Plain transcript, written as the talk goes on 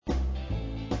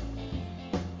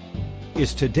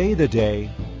Is today the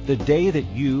day that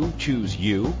you choose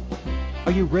you?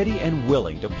 Are you ready and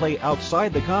willing to play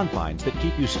outside the confines that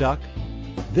keep you stuck?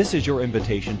 This is your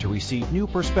invitation to receive new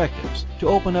perspectives, to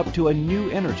open up to a new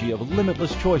energy of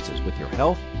limitless choices with your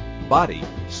health, body,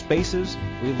 spaces,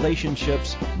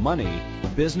 relationships, money,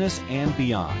 business, and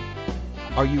beyond.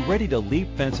 Are you ready to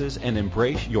leap fences and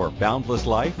embrace your boundless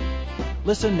life?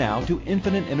 Listen now to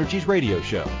Infinite Energies Radio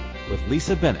Show with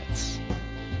Lisa Bennett.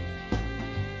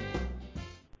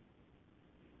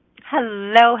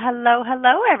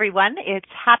 Hello, everyone. It's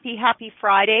happy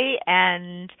Friday,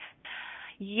 and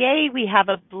yay, we have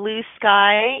a blue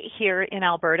sky here in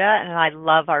Alberta, and I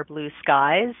love our blue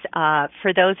skies.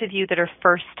 For those of you that are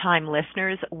first-time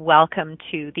listeners, welcome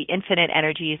to the Infinite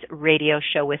Energies Radio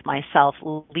Show with myself,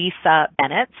 Lisa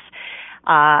Bennett.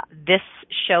 This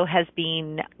show has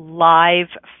been live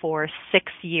for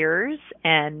 6 years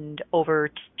and over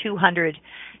 200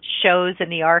 shows in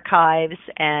the archives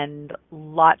and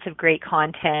lots of great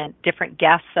content, different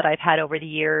guests that I've had over the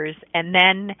years, and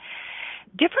then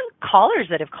different callers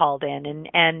that have called in.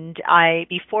 And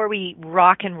before we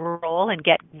rock and roll and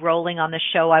get rolling on the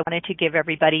show, I wanted to give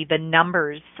everybody the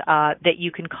numbers that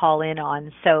you can call in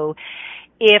on. So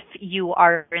if you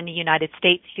are in the United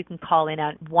States, you can call in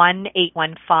at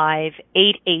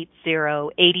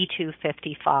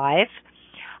 1-815-880-8255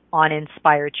 on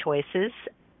Inspired Choices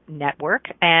Network.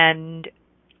 And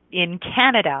in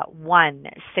Canada,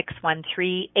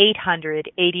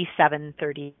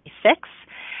 1-613-800-8736.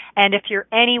 And if you're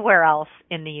anywhere else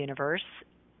in the universe,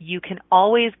 you can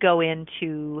always go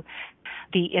into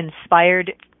the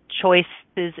Inspired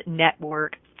Choices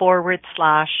Network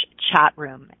 /chat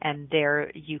room, and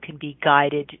there you can be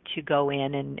guided to go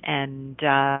in and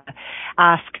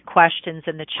ask questions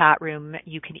in the chat room.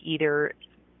 You can either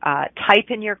type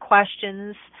in your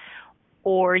questions,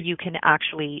 or you can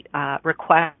actually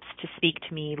request to speak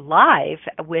to me live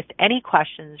with any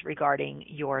questions regarding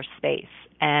your space.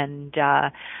 And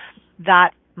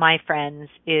that, my friends,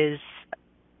 is,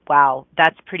 wow,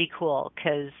 that's pretty cool,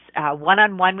 because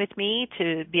one-on-one with me,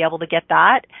 to be able to get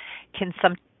that can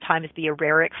sometimes be a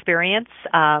rare experience.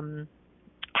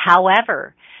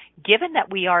 However, given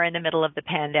that we are in the middle of the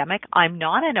pandemic, I'm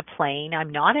not in a plane, I'm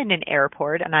not in an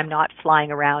airport, and I'm not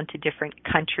flying around to different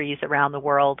countries around the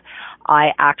world.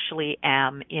 I actually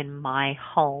am in my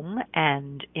home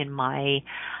and in my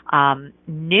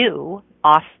new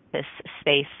office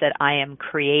space that I am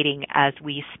creating as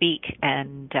we speak.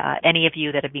 And any of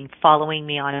you that have been following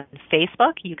me on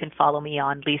Facebook, you can follow me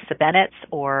on Lisa Bennett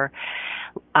or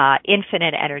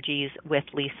Infinite Energies with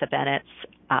Lisa Bennett,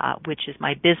 which is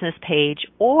my business page.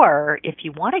 Or if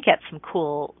you want to get some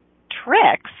cool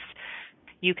tricks,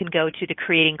 you can go to the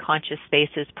Creating Conscious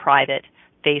Spaces private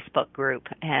Facebook group,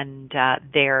 and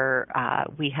there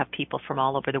we have people from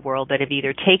all over the world that have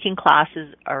either taken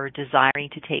classes or desiring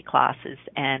to take classes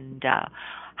and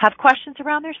have questions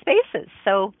around their spaces.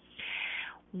 So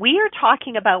we are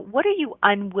talking about, what are you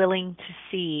unwilling to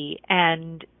see?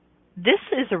 And this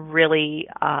is a really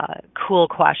cool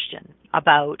question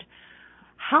about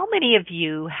how many of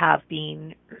you have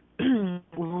been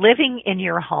living in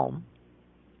your home,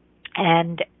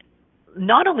 and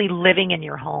not only living in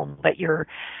your home, but you're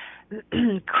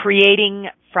creating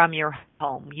from your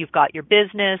home. You've got your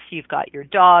business, you've got your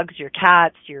dogs, your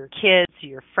cats, your kids,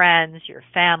 your friends, your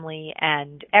family,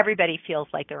 and everybody feels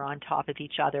like they're on top of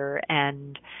each other.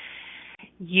 And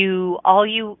you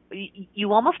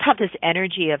almost have this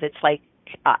energy of, it's like,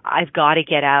 I've got to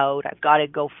get out, I've got to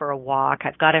go for a walk,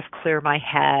 I've got to clear my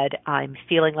head, I'm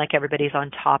feeling like everybody's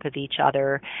on top of each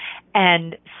other.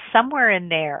 And somewhere in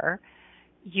there,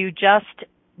 you just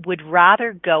would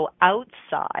rather go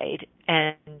outside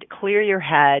and clear your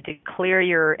head, clear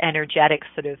your energetic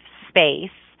sort of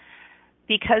space,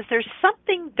 because there's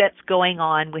something that's going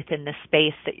on within the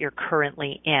space that you're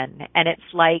currently in. And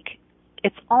it's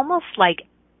almost like,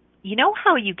 you know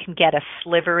how you can get a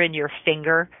sliver in your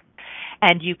finger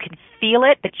and you can feel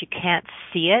it, but you can't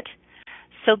see it?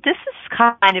 So this is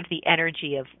kind of the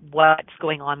energy of what's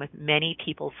going on with many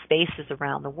people's spaces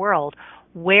around the world.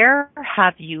 Where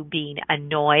have you been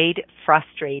annoyed,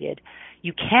 frustrated?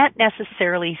 You can't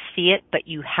necessarily see it, but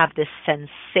you have this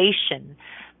sensation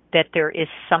that there is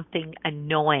something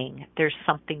annoying. There's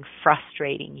something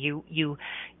frustrating. You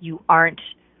aren't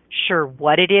sure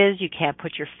what it is. You can't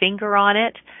put your finger on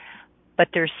it, but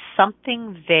there's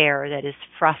something there that is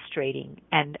frustrating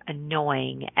and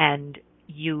annoying, and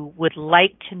you would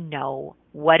like to know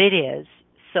what it is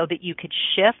so that you could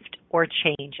shift or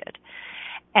change it.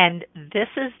 And this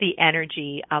is the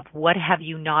energy of, what have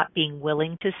you not been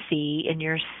willing to see in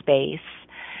your space?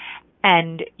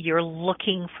 and you're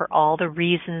looking for all the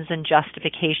reasons and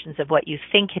justifications of what you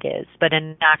think it is, but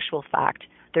in actual fact,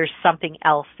 there's something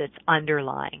else that's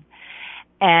underlying.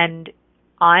 And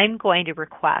I'm going to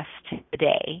request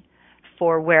today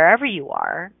for wherever you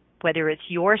are, whether it's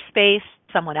your space,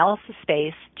 someone else's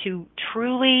space, to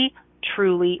truly,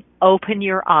 truly open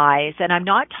your eyes. And I'm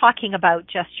not talking about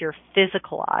just your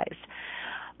physical eyes,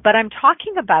 but I'm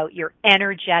talking about your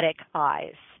energetic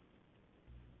eyes.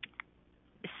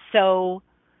 So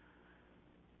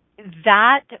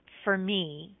that for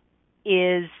me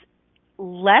is,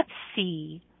 let's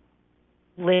see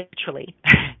literally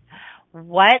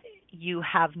what you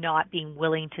have not been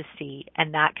willing to see.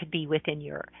 And that could be within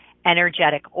your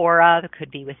energetic aura, it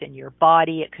could be within your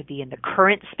body, it could be in the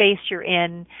current space you're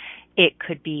in, it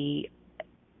could be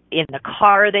in the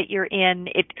car that you're in,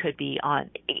 it could be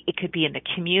in the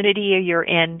community you're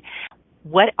in.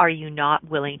 What are you not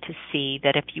willing to see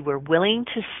that if you were willing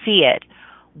to see it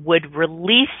would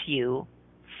release you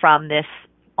from this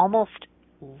almost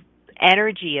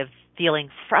energy of feeling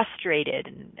frustrated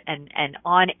and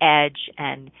on edge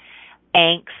and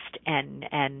angst and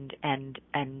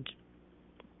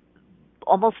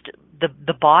almost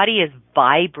the body is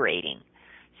vibrating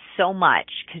so much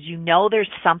because you know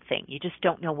there's something. You just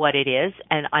don't know what it is.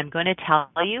 And I'm going to tell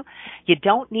you, you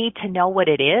don't need to know what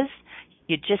it is.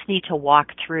 You just need to walk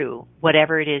through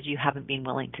whatever it is you haven't been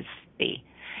willing to see.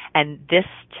 And this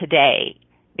today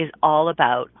is all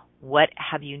about what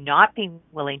have you not been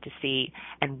willing to see.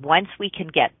 And once we can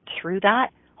get through that,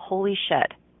 holy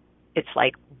shit, it's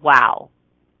like, wow,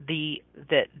 the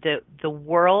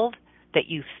world that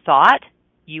you thought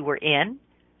you were in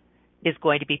is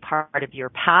going to be part of your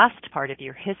past, part of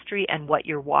your history, and what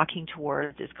you're walking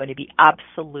towards is going to be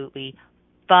absolutely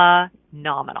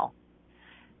phenomenal.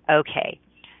 Okay,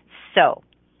 so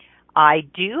I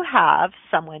do have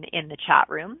someone in the chat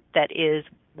room that is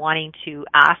wanting to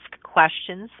ask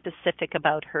questions specific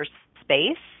about her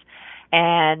space,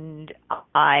 and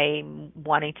I'm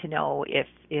wanting to know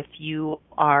if you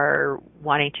are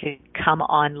wanting to come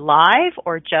on live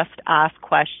or just ask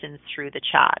questions through the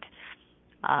chat.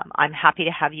 I'm happy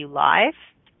to have you live.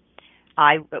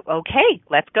 Okay,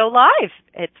 let's go live.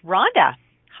 It's Rhonda.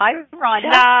 Hi,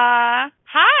 Rhonda.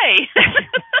 Hi.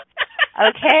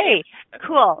 Okay,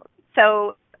 cool.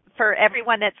 So for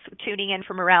everyone that's tuning in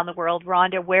from around the world,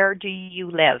 Rhonda, where do you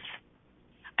live?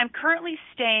 I'm currently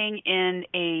staying in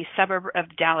a suburb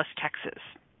of Dallas, Texas.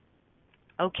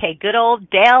 Okay, good old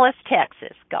Dallas,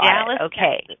 Texas. Got Dallas, it.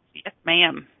 Okay. Texas. Yes,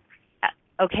 ma'am.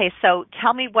 Okay, so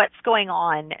tell me what's going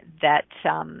on that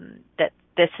that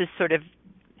this is sort of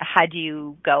had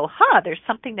you go, there's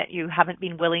something that you haven't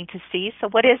been willing to see. So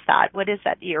what is that? What is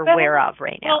that you're aware of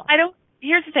right now? Well,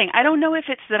 here's the thing. I don't know if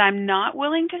it's that I'm not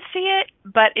willing to see it,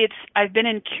 but I've been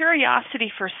in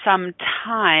curiosity for some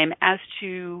time as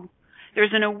to,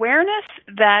 there's an awareness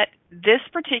that this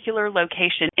particular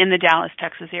location in the Dallas,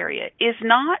 Texas area is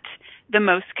not the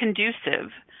most conducive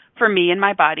for me and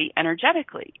my body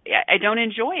energetically. I don't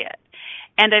enjoy it.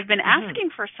 And I've been asking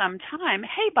for some time,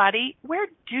 hey, body, where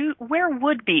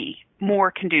would be more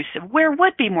conducive? Where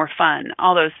would be more fun?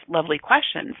 All those lovely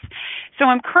questions. So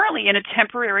I'm currently in a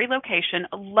temporary location,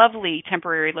 a lovely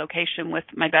temporary location with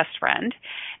my best friend,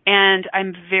 and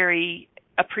I'm very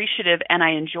appreciative and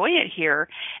I enjoy it here.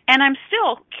 And I'm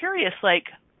still curious,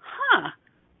 like,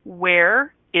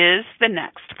 where is the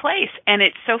next place? And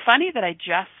it's so funny that I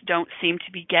just don't seem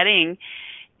to be getting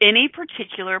any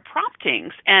particular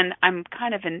promptings, and I'm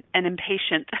kind of an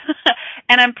impatient,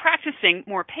 and I'm practicing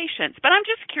more patience, but I'm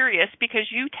just curious because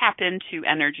you tap into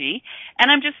energy, and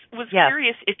I'm just was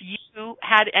curious if you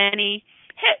had any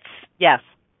hits. Yes.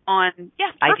 On,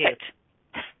 perfect. I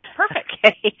do. Perfect.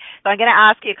 Okay, so I'm going to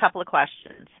ask you a couple of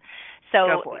questions.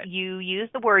 Go for it. You use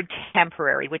the word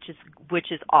temporary, which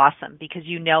is awesome because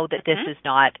you know that this is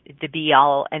not the be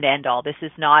all and end all. This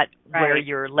is not where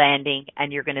you're landing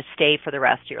and you're going to stay for the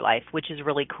rest of your life, which is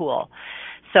really cool.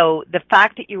 So the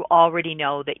fact that you already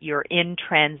know that you're in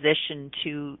transition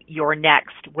to your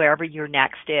next, wherever your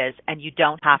next is, and you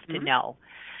don't have to know.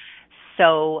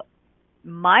 So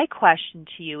my question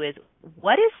to you is,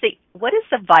 what is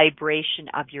the vibration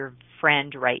of your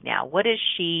friend right now? Where is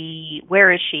she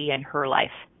in her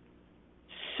life?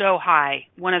 So high.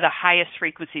 One of the highest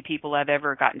frequency people I've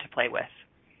ever gotten to play with.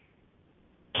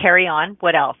 Carry on.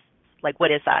 What else? Like,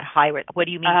 what is that? What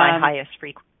do you mean by highest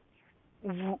frequency?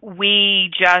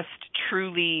 We just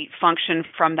truly function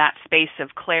from that space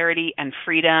of clarity and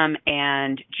freedom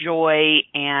and joy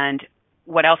and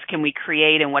what else can we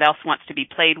create and what else wants to be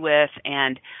played with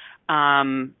and,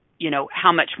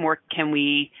 how much more can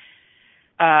we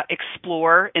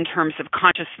explore in terms of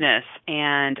consciousness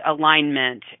and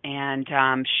alignment. And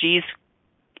she's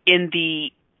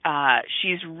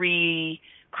she's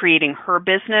recreating her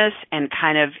business, and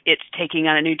kind of it's taking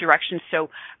on a new direction. So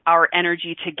our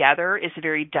energy together is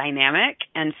very dynamic.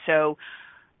 And so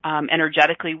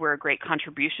energetically, we're a great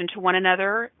contribution to one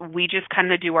another. We just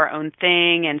kind of do our own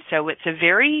thing. And so it's a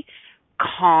very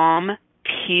calm,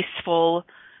 peaceful,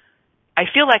 I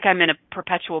feel like I'm in a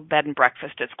perpetual bed and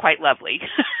breakfast. It's quite lovely.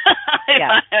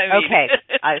 Yeah. Okay.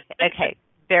 Okay.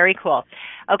 Very cool.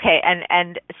 Okay.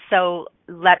 And so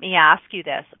let me ask you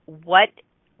this. What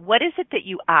is it that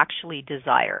you actually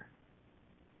desire?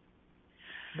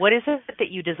 What is it that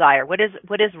you desire? What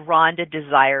does Rhonda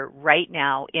desire right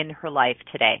now in her life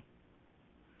today?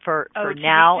 For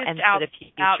now and for the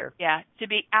future. To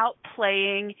be out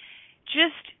playing,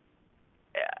 just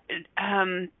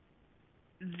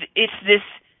it's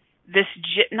this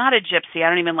not a gypsy. I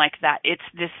don't even like that. It's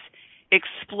this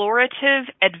explorative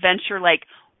adventure. Like,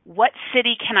 what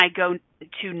city can I go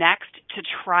to next to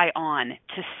try on,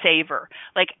 to savor?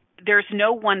 Like, there's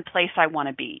no one place I want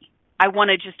to be. I want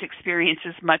to just experience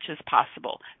as much as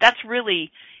possible. That's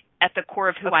really at the core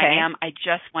of who I am. I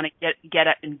just want to get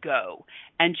up and go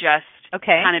and just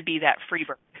kind of be that free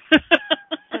bird.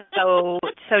 So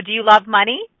do you love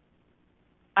money?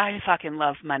 I fucking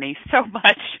love money so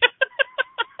much.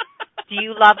 Do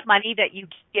you love money that you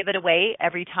give it away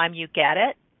every time you get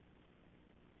it?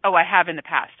 Oh, I have in the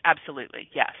past. Absolutely.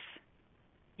 Yes.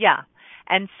 Yeah.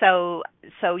 And so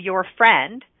your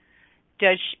friend,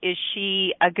 is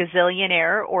she a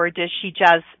gazillionaire, or does she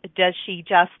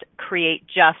just create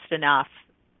just enough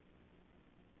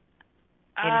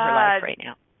in her life right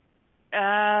now?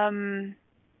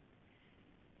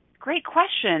 Great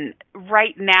question.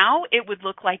 Right now, it would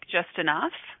look like just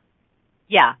enough.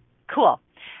 Yeah. Cool.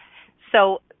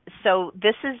 So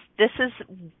this is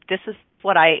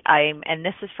what I'm, and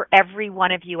this is for every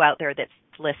one of you out there that's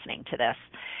listening to this,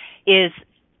 is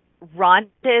Rhonda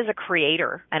is a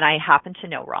creator, and I happen to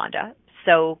know Rhonda.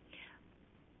 So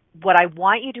what I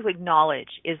want you to acknowledge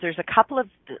is there's a couple of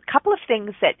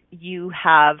things that you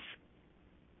have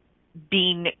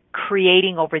been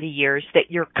creating over the years that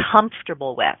you're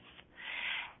comfortable with.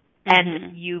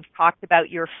 And you've talked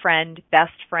about your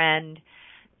best friend,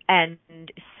 and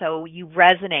so you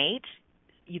resonate,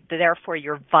 therefore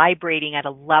you're vibrating at a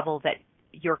level that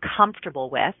you're comfortable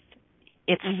with.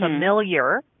 It's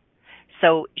familiar.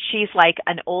 So she's like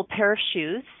an old pair of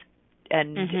shoes,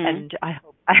 and I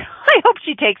hope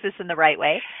she takes this in the right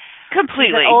way.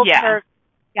 Completely,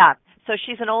 yeah. So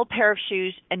she's an old pair of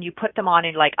shoes, and you put them on,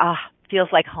 and you're like, feels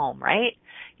like home, right?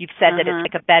 You've said that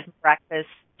it's like a bed and breakfast,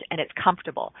 and it's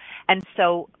comfortable. And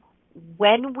so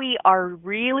when we are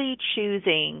really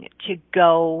choosing to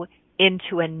go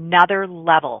into another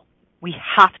level, we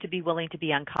have to be willing to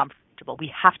be uncomfortable.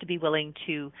 We have to be willing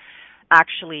to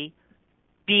actually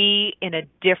be in a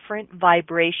different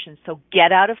vibration. So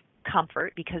get out of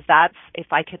comfort, because that's, if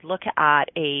I could look at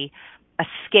a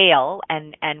scale,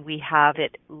 and we have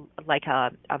it like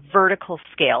a vertical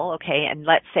scale, okay, and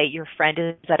let's say your friend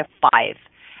is at a 5,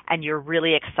 and you're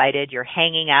really excited, you're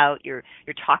hanging out, you're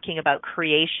talking about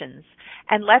creations,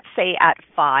 and let's say at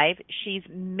 5, she's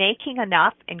making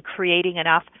enough and creating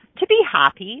enough to be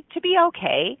happy, to be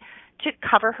okay, to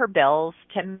cover her bills,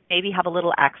 to maybe have a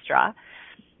little extra,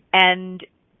 and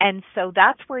so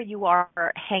that's where you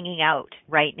are hanging out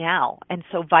right now. And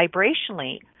so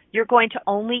vibrationally, you're going to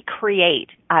only create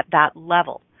at that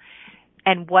level.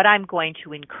 And what I'm going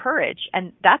to encourage,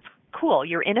 and that's cool,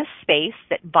 you're in a space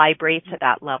that vibrates at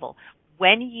that level.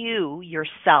 When you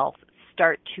yourself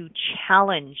start to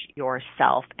challenge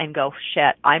yourself and go,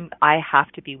 shit, I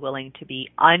have to be willing to be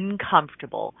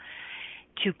uncomfortable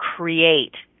to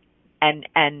create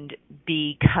and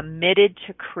be committed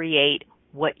to create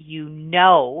what you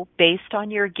know based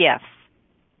on your gifts,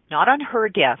 not on her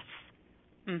gifts.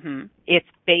 It's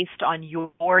based on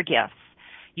your gifts.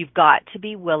 You've got to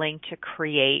be willing to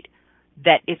create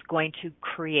that is going to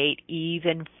create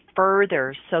even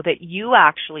further, so that you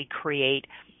actually create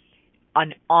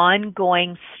an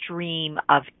ongoing stream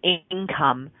of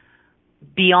income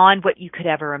beyond what you could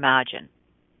ever imagine.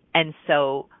 And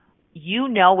so you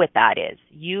know what that is.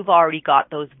 You've already got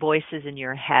those voices in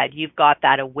your head. You've got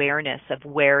that awareness of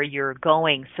where you're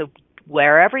going. So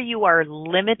wherever you are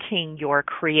limiting your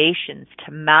creations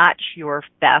to match your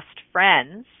best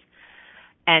friends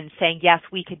and saying, yes,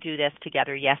 we could do this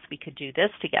together. Yes, we could do this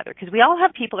together. Because we all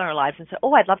have people in our lives and say,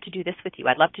 oh, I'd love to do this with you.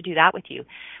 I'd love to do that with you.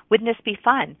 Wouldn't this be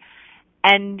fun?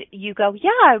 And you go,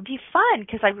 yeah, it would be fun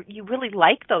because you really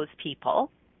like those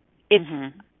people.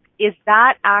 Is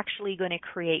that actually going to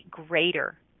create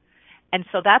greater? And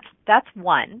so that's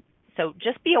one. So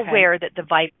just be aware that the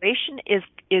vibration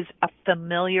is a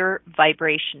familiar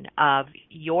vibration of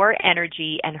your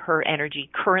energy and her energy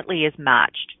currently is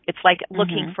matched. It's like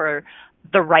looking for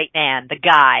the right man, the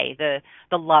guy,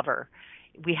 the lover.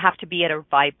 We have to be at a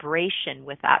vibration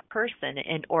with that person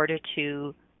in order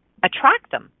to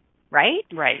attract them, right?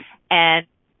 Right. And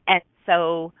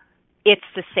so it's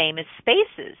the same as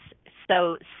spaces.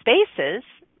 So spaces,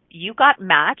 you got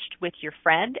matched with your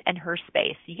friend and her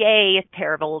space. Yay, a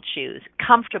pair of old shoes.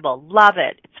 Comfortable, love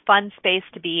it. It's fun space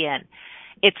to be in.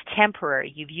 It's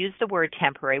temporary. You've used the word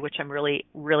temporary, which I'm really,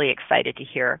 really excited to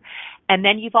hear. And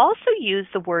then you've also used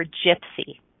the word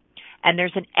gypsy. And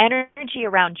there's an energy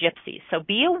around gypsy. So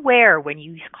be aware when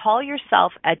you call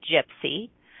yourself a gypsy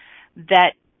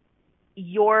that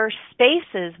your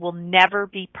spaces will never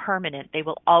be permanent. They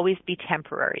will always be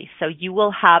temporary. So you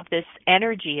will have this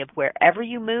energy of wherever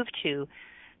you move to,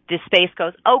 this space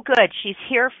goes, oh good, she's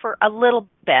here for a little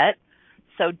bit.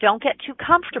 So don't get too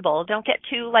comfortable. Don't get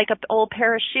too like an old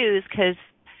pair of shoes because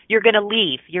you're going to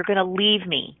leave. You're going to leave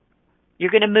me.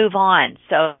 You're going to move on.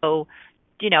 So,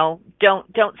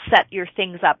 don't set your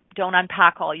things up. Don't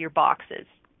unpack all your boxes.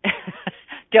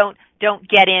 Don't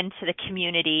get into the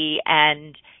community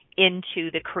and into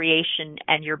the creation,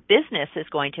 and your business is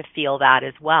going to feel that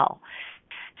as well.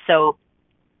 So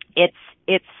it's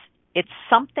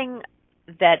something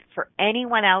that for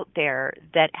anyone out there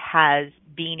that has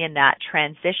been in that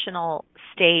transitional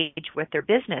stage with their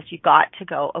business, you've got to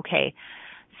go, okay,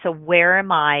 so where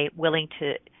am I willing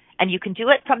to, and you can do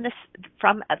it from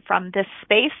this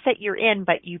space that you're in,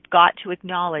 but you've got to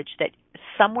acknowledge that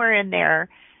somewhere in there,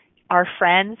 our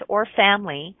friends or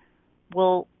family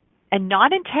will, and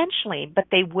not intentionally, but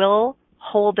they will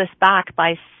hold us back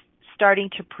by starting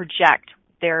to project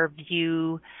their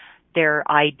view, their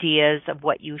ideas of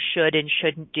what you should and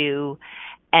shouldn't do.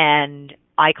 And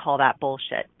I call that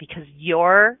bullshit, because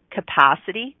your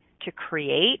capacity to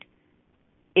create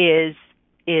is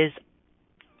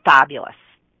fabulous.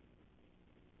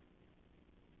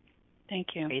 Thank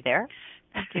you. Are you there?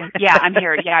 Thank you. Yeah, I'm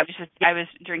here. Yeah, I was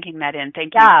drinking that in.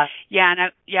 Thank you.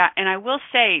 And I will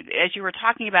say, as you were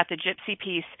talking about the gypsy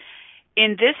piece,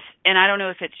 in this, and I don't know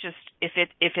if it's just if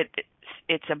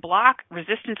it's a block,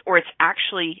 resistance, or it's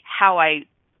actually how I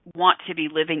want to be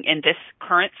living in this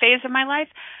current phase of my life.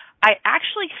 I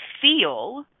actually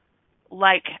feel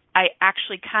like I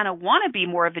actually kind of want to be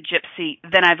more of a gypsy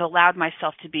than I've allowed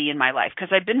myself to be in my life,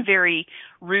 because I've been very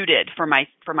rooted for my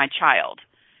child.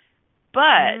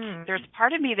 But there's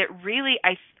part of me that really,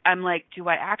 I'm like, do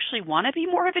I actually want to be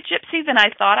more of a gypsy than I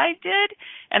thought I did?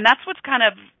 And that's what's kind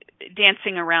of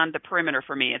dancing around the perimeter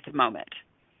for me at the moment,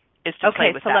 is to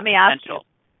play with that potential. Okay, so let me ask you.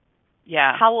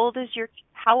 Yeah. How old is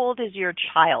your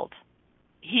child?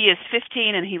 He is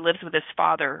 15 and he lives with his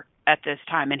father at this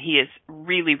time, and he is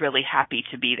really, really happy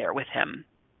to be there with him.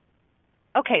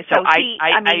 Okay, so I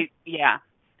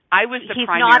was the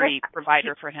primary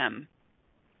provider for him.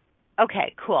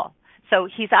 Okay, cool. So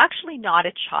he's actually not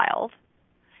a child.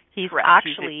 He's Correct.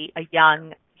 Actually a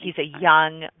young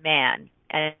young man.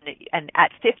 And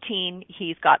at 15,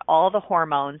 he's got all the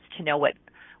hormones to know what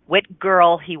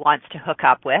girl he wants to hook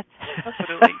up with.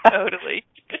 Totally.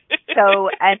 So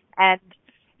and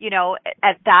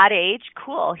at that age,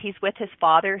 cool. He's with his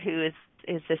father, who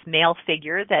is this male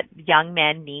figure that young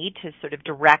men need to sort of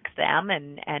direct them,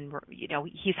 and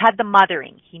he's had the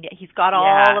mothering. He's got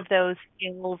all of those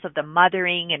skills of the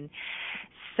mothering, and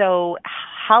so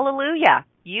hallelujah,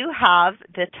 you have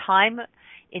the time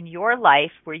in your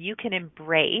life where you can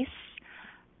embrace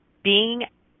being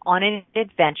on an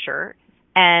adventure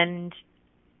and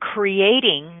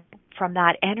creating from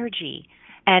that energy.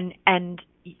 And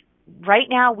right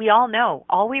now, we all know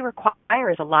all we require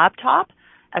is a laptop,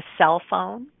 a cell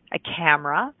phone, a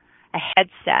camera, a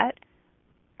headset,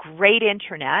 great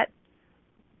internet,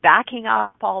 backing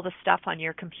up all the stuff on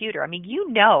your computer. I mean,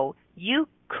 you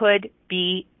could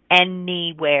be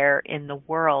anywhere in the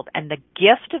world. And the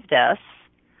gift of this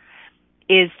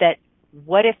is that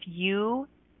what if you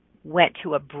went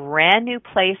to a brand new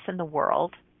place in the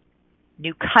world,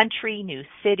 new country, new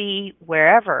city,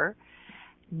 wherever,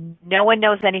 no one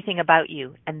knows anything about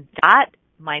you. And that,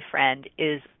 my friend,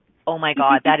 is, oh my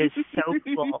God, that is so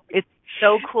cool. It's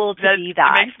so cool to be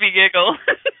that. It makes me giggle.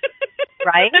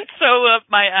 Right? It's so up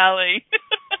my alley.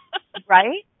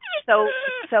 Right? So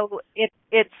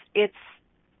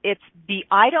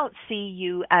I don't see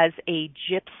you as a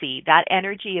gypsy. That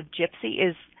energy of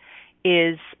gypsy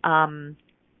is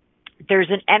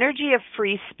there's an energy of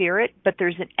free spirit, but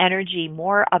there's an energy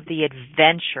more of the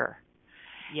adventure.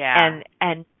 Yeah.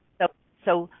 And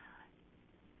so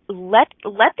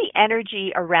let the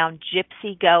energy around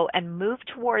Gypsy go and move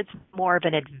towards more of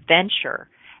an adventure.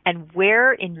 And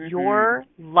where in your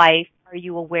life are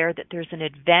you aware that there's an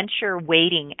adventure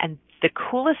waiting? And the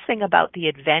coolest thing about the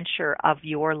adventure of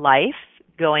your life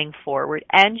going forward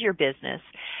and your business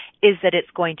is that it's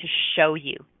going to show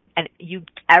you. And you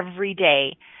every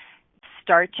day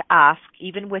start to ask,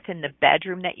 even within the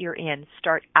bedroom that you're in,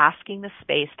 start asking the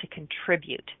space to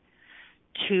contribute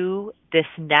to this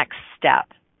next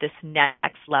step, this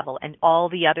next level, and all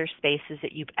the other spaces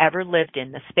that you've ever lived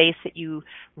in, the space that you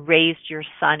raised your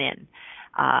son in,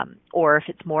 or if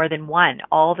it's more than one,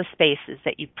 all the spaces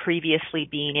that you've previously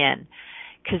been in.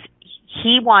 Because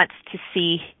he wants to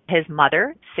see his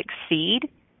mother succeed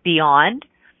beyond.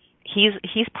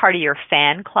 He's part of your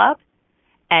fan club,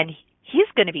 and he's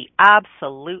going to be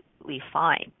absolutely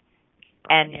fine.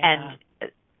 And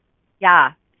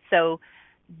so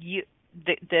you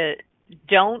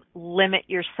don't limit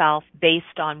yourself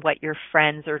based on what your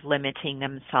friends are limiting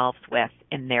themselves with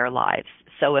in their lives.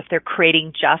 So if they're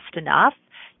creating just enough,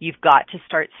 you've got to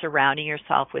start surrounding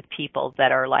yourself with people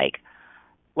that are like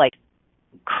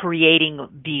creating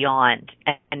beyond,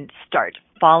 and start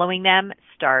following them,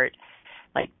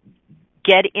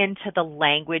 get into the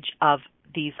language of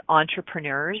these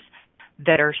entrepreneurs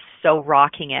that are so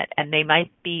rocking it. And they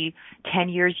might be 10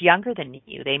 years younger than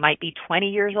you. They might be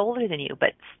 20 years older than you,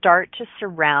 but start to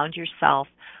surround yourself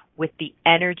with the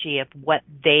energy of what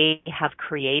they have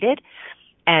created,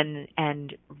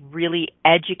 and really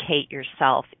educate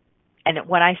yourself. And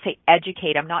when I say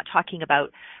educate, I'm not talking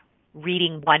about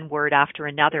reading one word after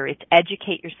another. It's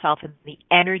educate yourself in the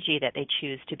energy that they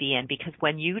choose to be in, because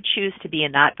when you choose to be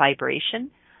in that vibration,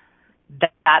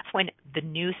 that's when the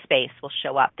new space will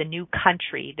show up, the new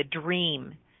country, the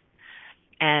dream.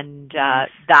 And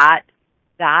that,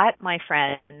 my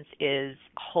friends, is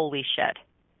holy shit.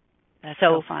 That's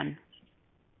so fun.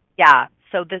 Yeah.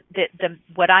 So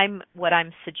what I'm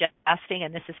suggesting,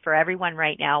 and this is for everyone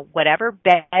right now, whatever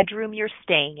bedroom you're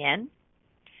staying in,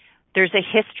 there's a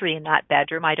history in that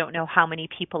bedroom. I don't know how many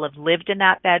people have lived in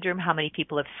that bedroom, how many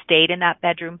people have stayed in that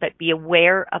bedroom, but be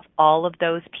aware of all of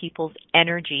those people's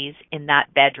energies in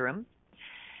that bedroom,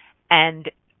 and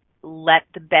let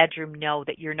the bedroom know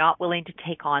that you're not willing to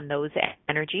take on those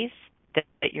energies,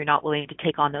 that you're not willing to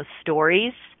take on those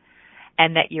stories,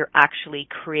 and that you're actually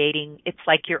creating, it's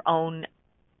like your own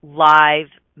live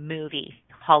movie,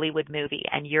 Hollywood movie,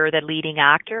 and you're the leading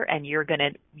actor, and you're going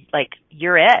to,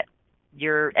 you're it.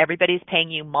 Everybody's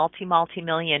paying you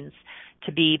multi-millions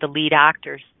to be the lead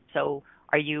actor. So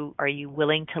are you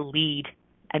willing to lead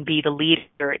and be the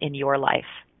leader in your life?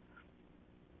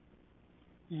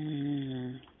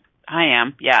 I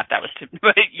am. Yeah, that was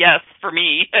yes for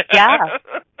me. Yeah.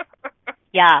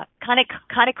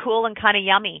 Kind of cool and kind of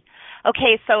yummy.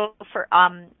 Okay, so for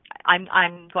I'm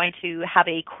going to have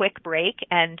a quick break,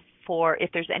 and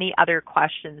if there's any other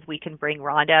questions, we can bring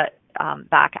Rhonda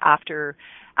back after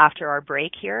our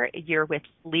break here. You're with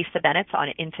Lisa Bennett on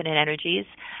Infinite Energies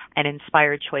and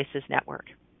Inspired Choices Network.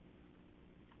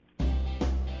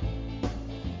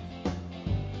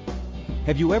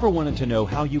 Have you ever wanted to know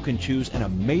how you can choose an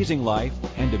amazing life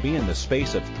and to be in the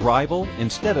space of thrival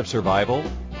instead of survival?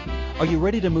 Are you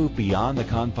ready to move beyond the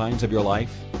confines of your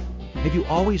life? Have you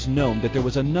always known that there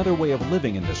was another way of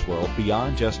living in this world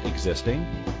beyond just existing?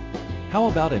 How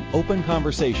about an open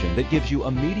conversation that gives you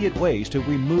immediate ways to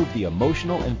remove the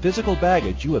emotional and physical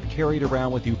baggage you have carried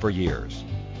around with you for years?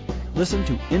 Listen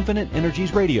to Infinite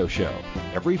Energies Radio Show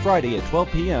every Friday at 12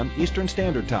 p.m. Eastern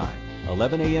Standard Time,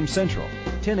 11 a.m. Central,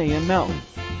 10 a.m. Mountain,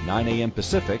 9 a.m.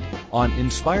 Pacific on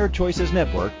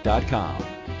InspiredChoicesNetwork.com.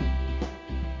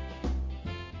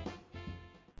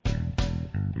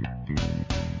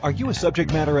 Are you a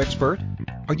subject matter expert?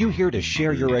 Are you here to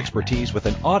share your expertise with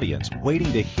an audience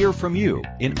waiting to hear from you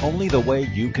in only the way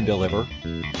you can deliver?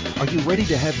 Are you ready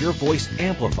to have your voice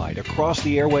amplified across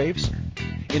the airwaves?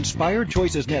 Inspired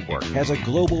Choices Network has a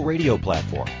global radio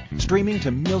platform streaming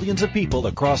to millions of people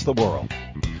across the world.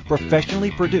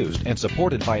 Professionally produced and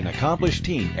supported by an accomplished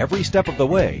team every step of the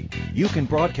way, you can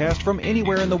broadcast from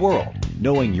anywhere in the world,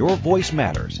 knowing your voice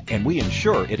matters, and we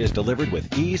ensure it is delivered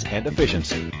with ease and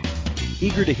efficiency.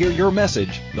 Eager to hear your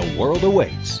message? The world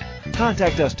awaits.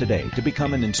 Contact us today to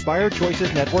become an Inspired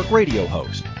Choices Network radio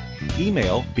host.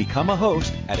 Email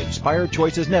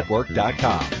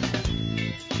becomeahost@inspiredchoicesnetwork.com.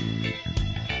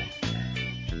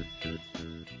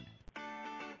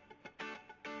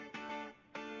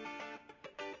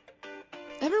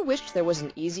 Ever wished there was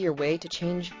an easier way to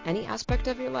change any aspect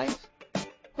of your life?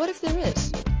 What if there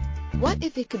is? What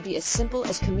if it could be as simple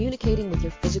as communicating with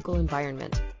your physical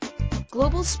environment?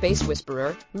 Global space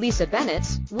whisperer Lisa Bennett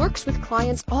works with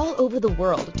clients all over the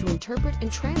world to interpret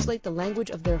and translate the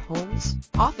language of their homes,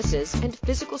 offices, and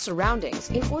physical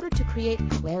surroundings in order to create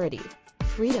clarity,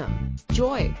 freedom,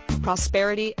 joy,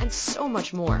 prosperity, and so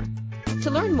much more.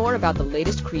 To learn more about the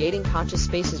latest Creating Conscious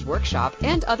Spaces workshop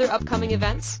and other upcoming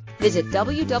events, visit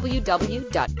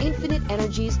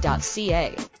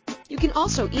www.infiniteenergies.ca. You can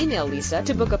also email Lisa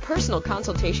to book a personal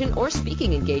consultation or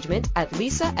speaking engagement at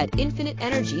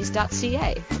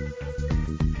lisa@infiniteenergies.ca.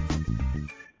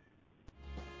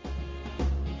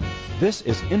 This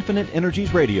is Infinite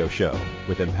Energies Radio Show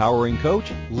with empowering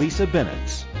coach Lisa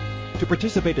Bennett. To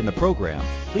participate in the program,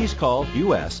 please call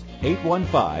U.S.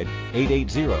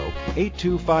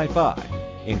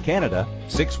 815-880-8255. In Canada,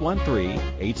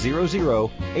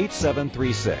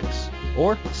 613-800-8736.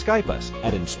 Or Skype us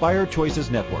at Inspired Choices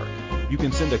Network. You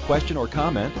can send a question or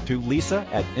comment to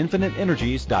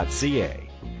lisa@infiniteenergies.ca.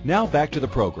 Now back to the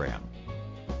program.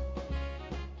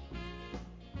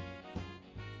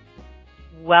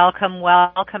 Welcome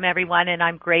everyone, and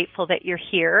I'm grateful that you're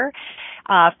here.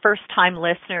 First-time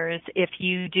listeners, if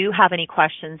you do have any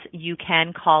questions, you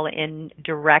can call in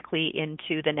directly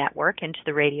into the network, into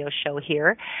the radio show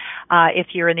here.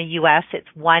 If you're in the U.S., it's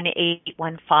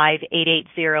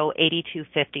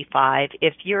 1-815-880-8255.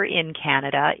 If you're in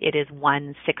Canada, it is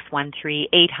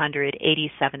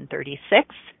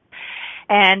 1-613-800-8736.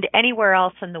 And anywhere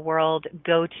else in the world,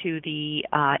 go to the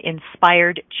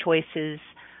Inspired Choices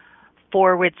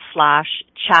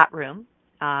 /chat room.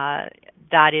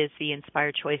 That is the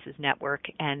Inspired Choices Network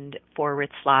and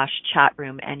 /chat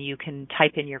room. And you can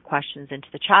type in your questions into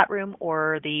the chat room,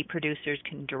 or the producers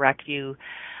can direct you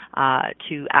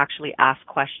to actually ask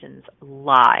questions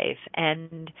live.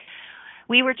 And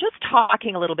we were just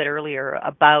talking a little bit earlier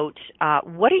about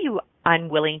what are you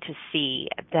unwilling to see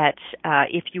that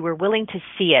if you were willing to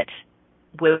see it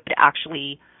would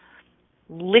actually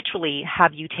literally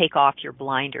have you take off your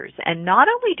blinders. And not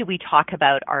only do we talk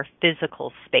about our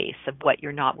physical space of what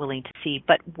you're not willing to see,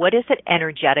 but what is it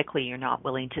energetically you're not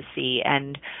willing to see?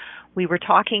 And we were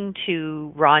talking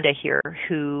to Rhonda here,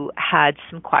 who had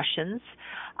some questions.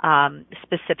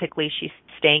 Specifically, she's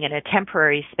staying in a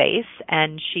temporary space,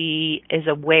 and she is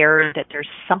aware that there's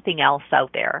something else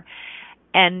out there.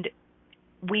 And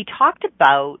we talked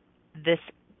about this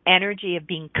energy of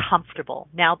being comfortable.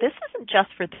 Now, this isn't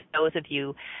just for those of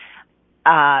you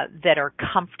that are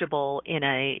comfortable in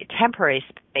a temporary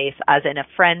space, as in a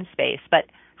friend space, but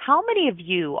how many of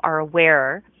you are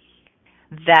aware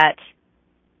that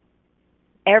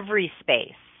every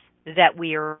space that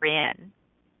we are in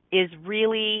is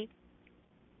really,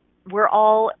 we're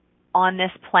all on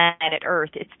this planet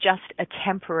Earth. It's just a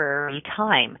temporary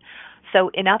time. So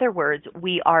in other words,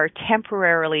 we are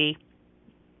temporarily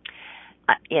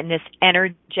in this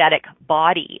energetic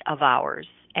body of ours,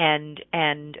 and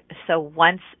so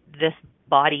once this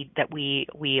body that we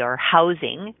are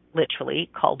housing, literally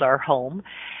called our home,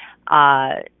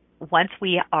 once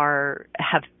we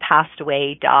have passed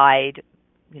away, died,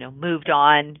 moved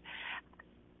on,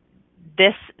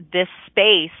 this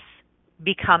space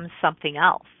becomes something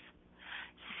else.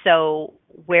 So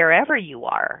wherever you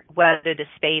are, whether the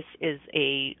space is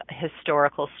a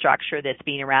historical structure that's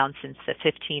been around since the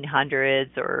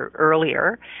 1500s or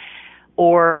earlier,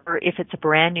 or if it's a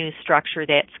brand new structure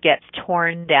that gets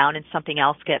torn down and something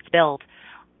else gets built,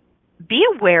 be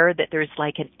aware that there's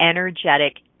like an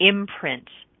energetic imprint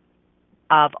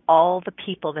of all the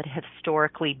people that have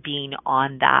historically been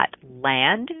on that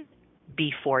land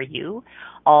before you,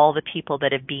 all the people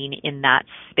that have been in that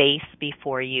space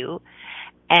before you.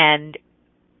 And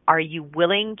are you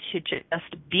willing to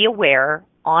just be aware,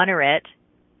 honor it,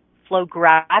 flow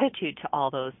gratitude to all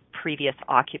those previous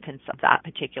occupants of that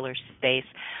particular space?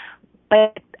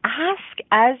 But ask,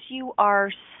 as you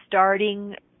are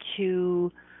starting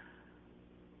to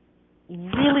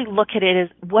really look at it, as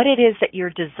what it is that you're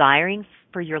desiring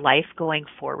for your life going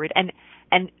forward. And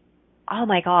oh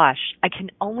my gosh, I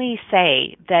can only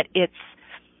say that it's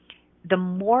the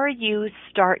more you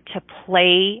start to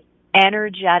play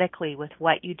energetically with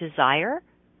what you desire,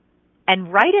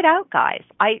 and write it out, guys.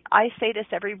 I say this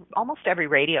almost every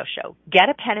radio show. Get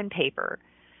a pen and paper.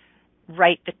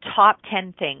 Write the top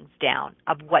 10 things down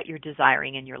of what you're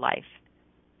desiring in your life.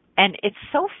 And it's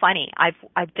so funny.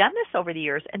 I've done this over the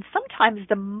years, and sometimes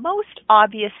the most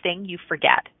obvious thing you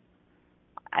forget.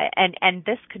 And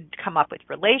this could come up with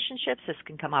relationships. This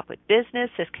can come up with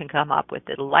business. This can come up with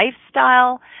the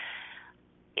lifestyle.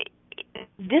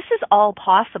 This is all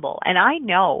possible. And I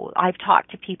know I've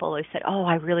talked to people who said, oh,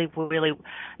 I really,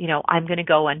 I'm going to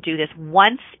go and do this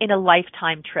once in a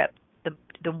lifetime trip.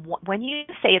 when you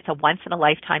say it's a once in a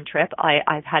lifetime trip,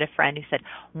 I've had a friend who said,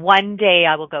 one day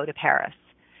I will go to Paris.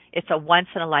 It's a once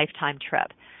in a lifetime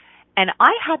trip. And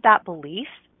I had that belief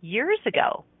years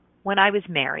ago when I was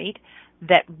married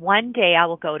that one day I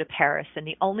will go to Paris, and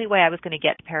the only way I was going to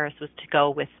get to Paris was to go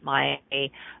with my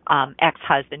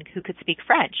ex-husband who could speak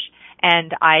French.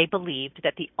 And I believed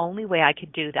that the only way I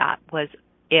could do that was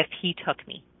if he took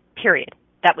me, period.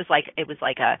 That was like, it was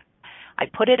like I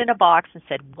put it in a box and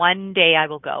said, one day I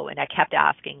will go. And I kept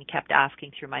asking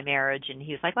through my marriage. And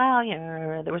he was like, well, you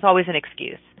know, there was always an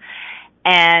excuse.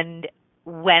 And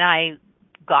when I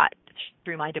got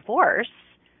through my divorce,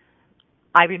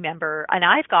 I remember, and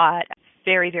I've got a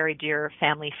very, very dear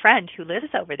family friend who lives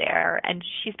over there, and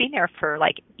she's been there for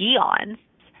like eons.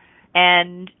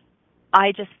 And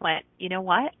I just went, you know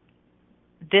what?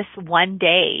 This one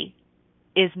day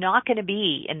is not going to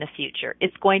be in the future.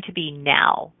 It's going to be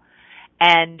now.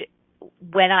 And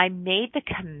when I made the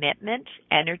commitment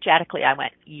energetically, I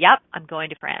went, yep, I'm going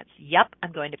to France. Yep,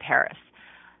 I'm going to Paris.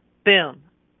 Boom.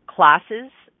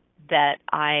 Classes that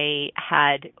I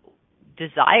had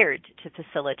desired to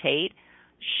facilitate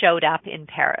showed up in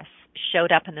Paris,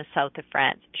 showed up in the south of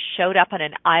France, showed up on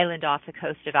an island off the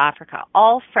coast of Africa,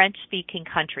 all French-speaking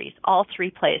countries, all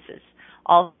three places,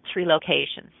 all three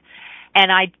locations.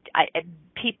 And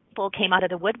people came out of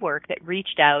the woodwork that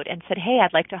reached out and said, hey,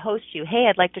 I'd like to host you. Hey,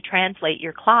 I'd like to translate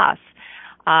your class.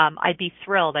 I'd be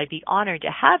thrilled. I'd be honored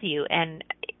to have you. And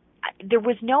there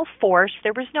was no force.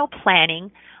 There was no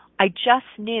planning. I just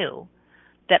knew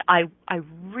that I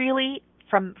really,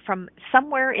 from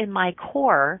somewhere in my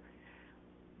core,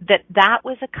 that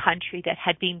was a country that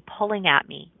had been pulling at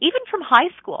me, even from high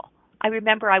school. I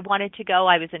remember I wanted to go.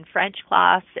 I was in French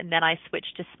class, and then I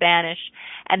switched to Spanish.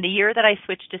 And the year that I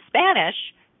switched to Spanish,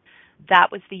 that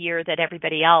was the year that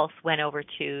everybody else went over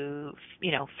to,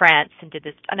 you know, France and did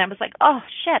this. And I was like, oh,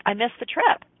 shit, I missed the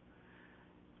trip.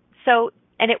 So,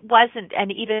 and it wasn't,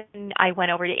 and even I went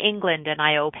over to England and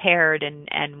I au paired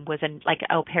and was in, like,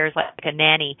 au pairs like a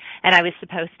nanny. And I was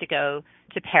supposed to go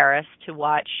to Paris to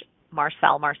watch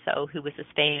Marcel Marceau, who was this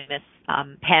famous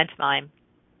pantomime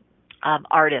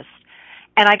artist.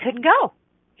 And I couldn't go.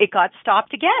 It got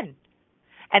stopped again.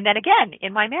 And then again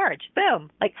in my marriage, boom,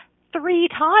 like 3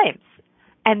 times.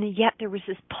 And yet there was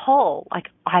this pull, like,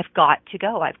 I've got to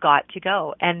go, I've got to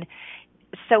go. And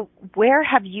so where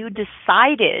have you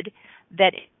decided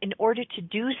that in order to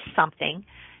do something,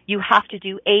 you have to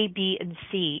do A, B, and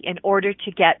C in order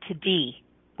to get to D,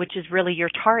 which is really your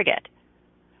target?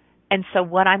 And so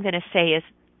what I'm going to say is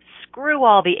screw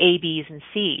all the A, B's, and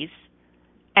C's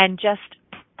and just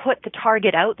put the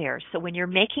target out there. So when you're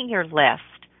making your list,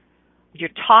 your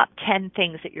top 10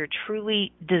 things that you're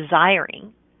truly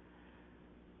desiring,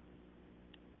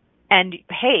 and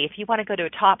hey, if you want to go to a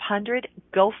top 100,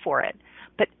 go for it.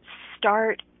 But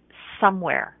start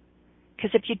somewhere.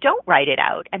 Because if you don't write it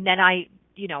out, and then I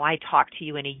talk to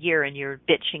you in a year and you're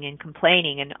bitching and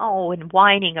complaining and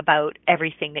whining about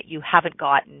everything that you haven't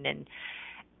gotten, and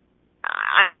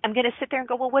I'm going to sit there and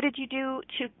go, well, what did you do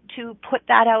to put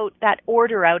that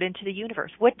order out into the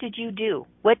universe? What did you do?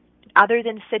 What, other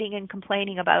than sitting and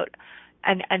complaining about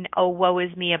and oh, woe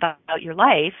is me about your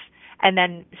life, and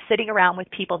then sitting around with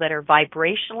people that are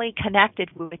vibrationally connected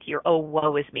with your oh,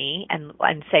 woe is me, and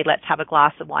say, let's have a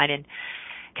glass of wine and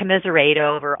commiserate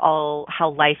over all how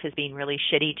life has been really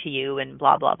shitty to you and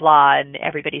blah, blah, blah. And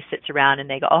everybody sits around and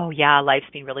they go, oh, yeah, life's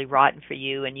been really rotten for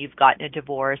you and you've gotten a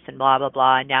divorce and blah, blah,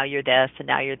 blah. And now you're this and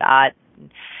now you're that.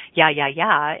 And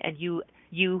yeah. And you,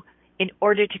 in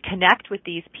order to connect with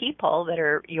these people that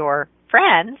are your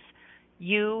friends,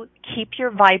 you keep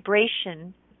your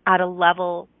vibration at a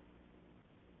level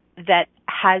that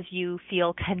has you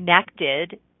feel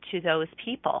connected to those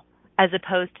people, as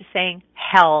opposed to saying,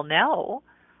 hell no.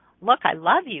 Look, I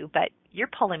love you, but you're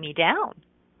pulling me down.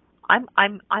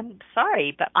 I'm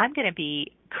sorry, but I'm going to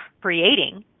be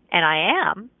creating, and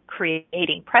I am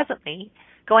creating presently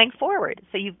going forward.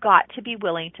 So you've got to be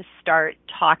willing to start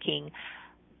talking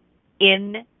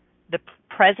in the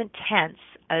present tense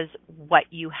as what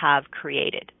you have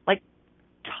created. Like,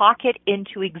 talk it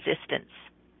into existence.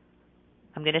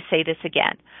 I'm going to say this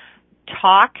again.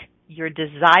 Talk your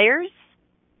desires,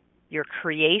 your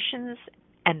creations,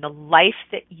 and the life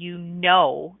that you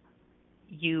know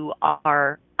you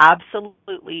are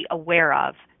absolutely aware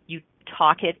of, you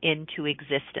talk it into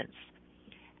existence.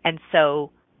 And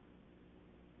so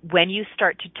when you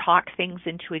start to talk things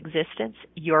into existence,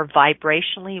 you're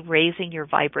vibrationally raising your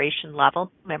vibration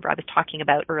level. Remember, I was talking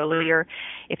about earlier,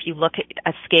 if you look at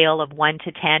a scale of 1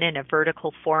 to 10 in a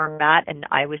vertical format, and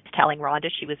I was telling Rhonda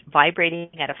she was vibrating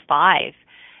at a 5.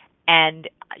 And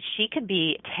she can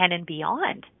be 10 and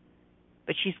beyond,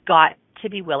 but she's got to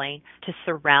be willing to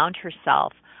surround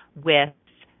herself with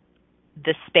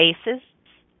the spaces,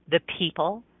 the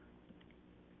people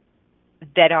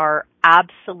that are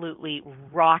absolutely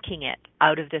rocking it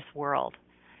out of this world.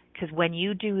 Because when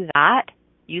you do that,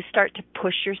 you start to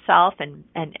push yourself and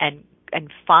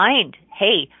find,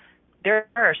 hey, there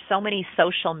are so many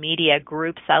social media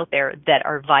groups out there that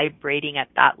are vibrating at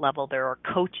that level. There are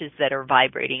coaches that are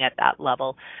vibrating at that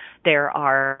level. There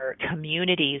are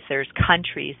communities, there's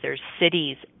countries, there's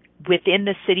cities. Within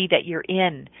the city that you're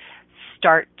in,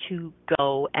 start to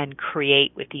go and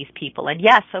create with these people. And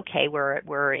yes, okay,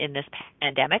 we're in this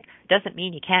pandemic. Doesn't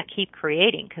mean you can't keep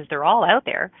creating, because they're all out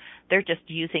there. They're just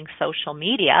using social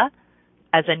media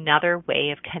as another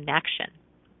way of connection.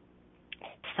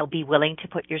 So be willing to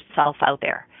put yourself out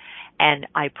there. And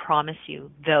I promise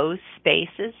you, those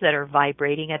spaces that are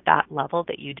vibrating at that level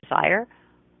that you desire,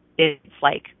 it's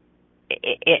like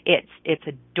it's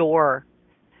a door,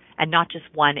 and not just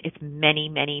one, it's many,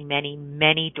 many, many,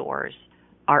 many doors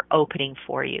are opening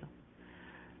for you.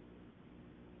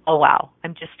 Oh, wow.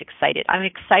 I'm just excited. I'm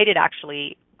excited,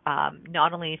 actually,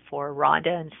 not only for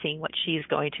Rhonda and seeing what she's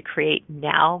going to create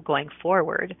now going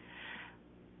forward,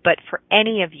 but for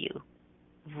any of you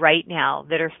right now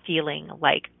that are feeling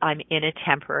like I'm in a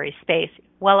temporary space.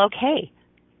 Well, okay,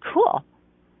 cool.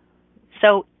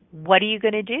 So what are you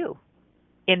going to do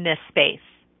in this space?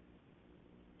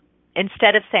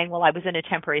 Instead of saying, well, I was in a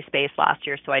temporary space last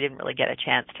year, so I didn't really get a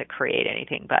chance to create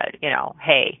anything, but,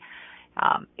 hey,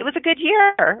 it was a good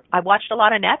year. I watched a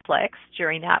lot of Netflix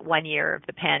during that 1 year of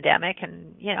the pandemic,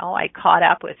 and, I caught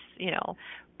up with,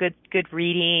 good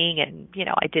reading, and,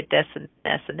 I did this and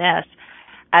this and this,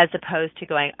 as opposed to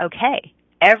going, okay,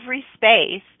 every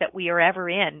space that we are ever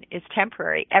in is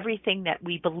temporary. Everything that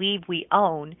we believe we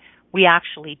own, we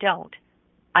actually don't.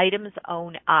 Items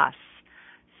own us.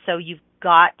 So you've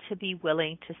got to be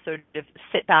willing to sort of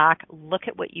sit back, look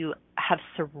at what you have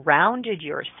surrounded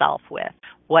yourself with,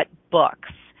 what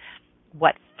books,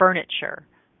 what furniture,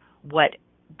 what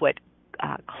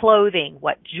clothing,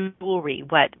 what jewelry,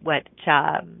 what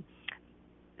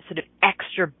sort of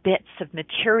extra bits of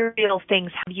material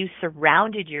things have you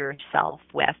surrounded yourself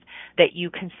with that you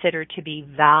consider to be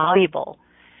valuable.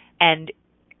 And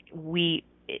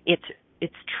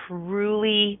it's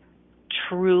truly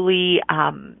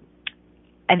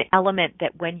an element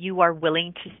that when you are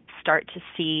willing to start to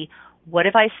see, what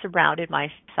have I surrounded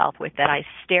myself with that I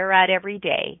stare at every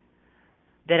day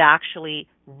that actually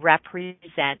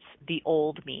represents the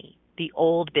old me, the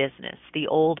old business, the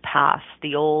old past,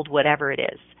 the old whatever it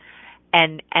is,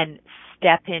 and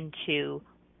step into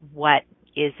what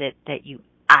is it that you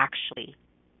actually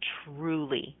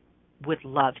truly would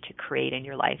love to create in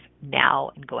your life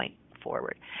now and going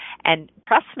forward. And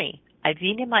trust me, I've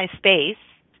been in my space,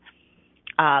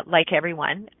 like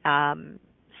everyone,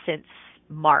 since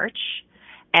March.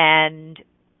 And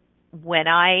when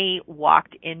I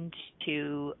walked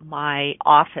into my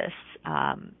office,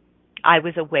 I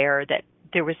was aware that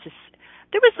it was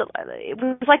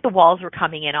like the walls were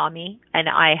coming in on me. And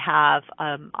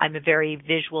I'm a very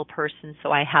visual person,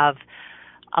 so I have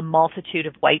a multitude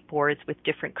of whiteboards with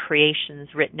different creations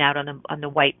written out on the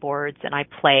whiteboards, and I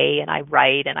play and I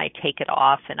write and I take it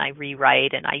off and I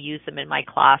rewrite, and I use them in my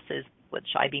classes, which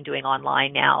I've been doing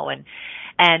online now.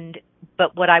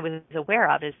 But what I was aware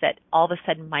of is that all of a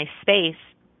sudden my space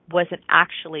wasn't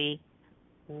actually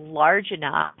large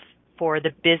enough for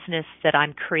the business that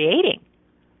I'm creating.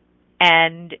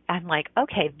 And I'm like,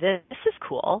 okay, this is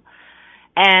cool.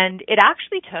 And it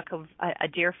actually took a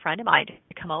dear friend of mine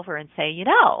to come over and say,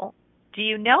 do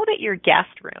you know that your guest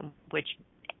room, which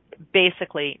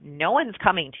basically no one's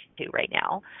coming to right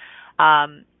now,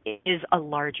 is a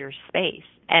larger space?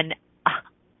 And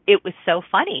it was so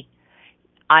funny.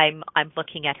 I'm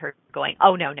looking at her going,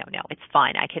 oh, no, it's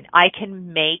fine. I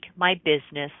can make my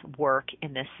business work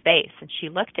in this space. And she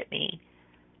looked at me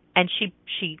and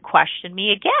she questioned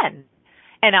me again.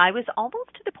 And I was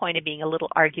almost to the point of being a little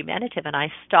argumentative, and I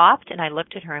stopped and I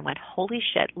looked at her and went, holy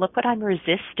shit, look what I'm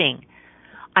resisting.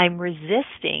 I'm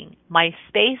resisting. My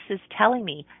space is telling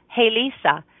me, hey,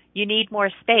 Lisa, you need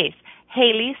more space.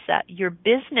 Hey, Lisa, your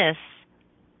business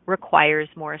requires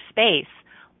more space.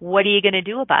 What are you going to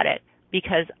do about it?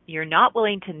 Because you're not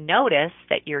willing to notice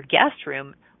that your guest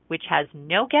room, which has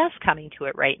no guests coming to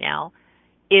it right now,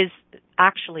 is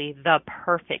actually the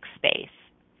perfect space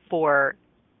for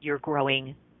your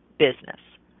growing business.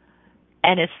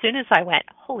 And as soon as I went,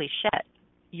 holy shit,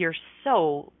 you're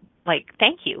so,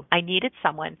 thank you. I needed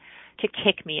someone to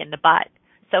kick me in the butt.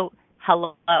 So,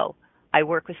 hello, I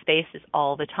work with spaces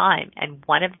all the time. And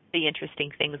one of the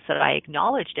interesting things that I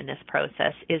acknowledged in this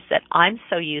process is that I'm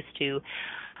so used to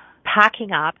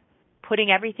packing up,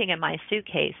 putting everything in my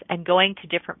suitcase, and going to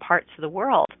different parts of the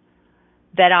world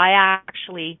that I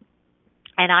actually,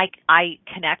 and I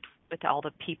connect with all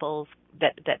the people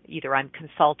that either I'm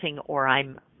consulting or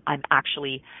I'm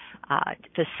actually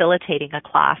facilitating a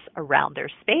class around their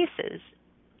spaces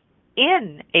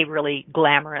in a really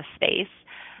glamorous space,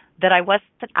 that I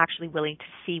wasn't actually willing to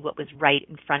see what was right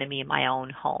in front of me in my own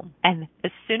home. And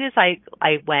as soon as I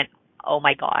went, oh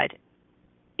my God,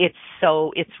 it's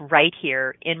right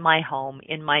here in my home,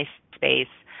 in my space,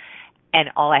 and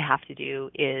all I have to do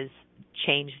is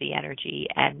change the energy,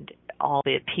 and all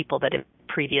the people that have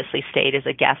previously stayed as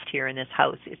a guest here in this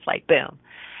house, it's like boom.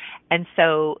 And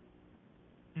so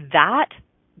that,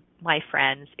 my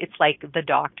friends, it's like the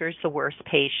doctor's the worst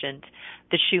patient.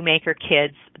 The shoemaker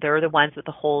kids, they're the ones with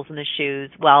the holes in the shoes.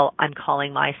 Well, I'm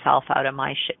calling myself out of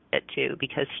my shit too,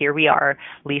 because here we are,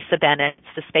 Lisa Bennett,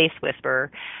 the Space Whisperer,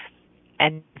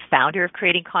 and founder of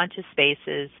Creating Conscious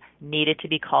Spaces, needed to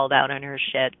be called out on her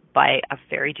shit by a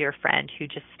very dear friend who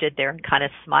just stood there and kind of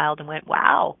smiled and went,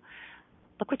 wow,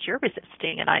 look what you're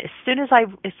resisting. And as soon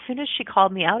as she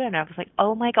called me out, and I was like,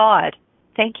 oh my God,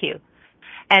 thank you.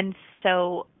 And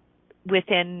so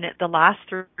within the last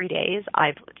 3 days,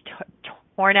 I've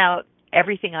torn out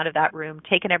everything out of that room,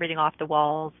 taken everything off the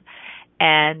walls,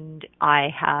 and I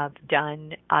have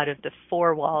done, out of the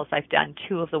 4 walls, I've done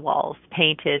 2 of the walls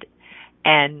painted.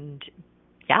 And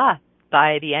yeah,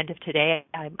 by the end of today,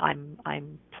 I'm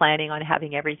planning on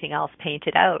having everything else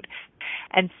painted out.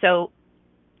 And so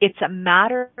it's a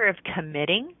matter of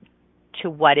committing to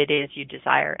what it is you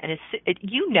desire, and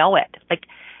you know it. Like,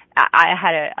 I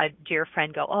had a dear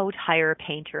friend go, oh, hire a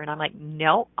painter. And I'm like,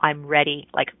 no, I'm ready.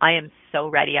 Like, I am so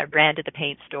ready. I ran to the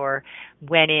paint store,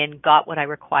 went in, got what I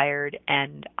required,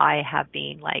 and I have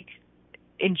been like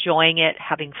enjoying it,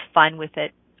 having fun with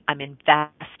it. I'm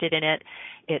invested in it.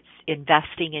 It's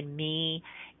investing in me.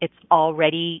 It's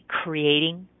already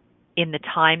creating in the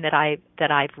time that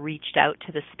I've reached out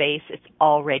to the space. It's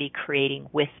already creating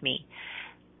with me.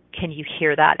 Can you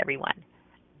hear that, everyone?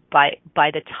 By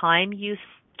the time you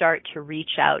start to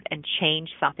reach out and change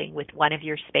something with one of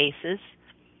your spaces,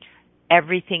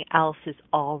 everything else is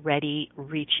already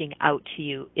reaching out to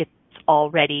you. It's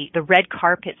already, the red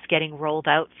carpet's getting rolled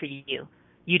out for you.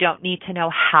 You don't need to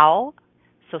know how,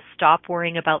 so stop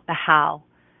worrying about the how.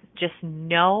 Just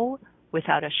know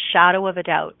without a shadow of a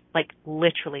doubt, like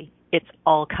literally, it's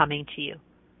all coming to you.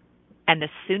 And the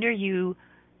sooner you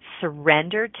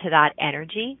surrender to that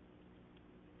energy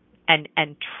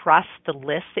and trust the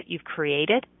list that you've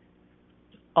created,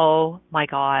 oh my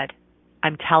God,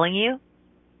 I'm telling you,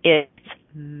 it's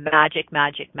magic,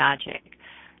 magic, magic.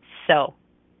 So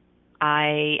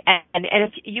and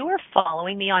if you are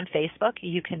following me on Facebook,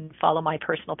 you can follow my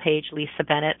personal page, Lisa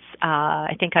Bennett's.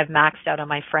 I think I've maxed out on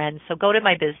my friends. So go to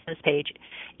my business page,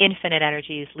 Infinite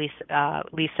Energies,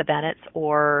 Lisa Bennett's,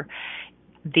 or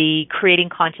the Creating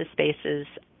Conscious Spaces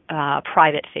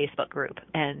private Facebook group.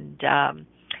 And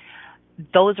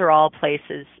those are all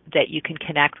places that you can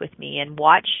connect with me and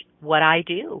watch what I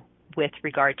do with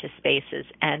regard to spaces.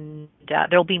 And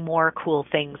there'll be more cool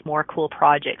things, more cool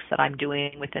projects that I'm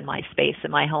doing within my space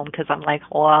in my home, because I'm like,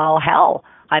 well, hell,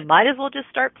 I might as well just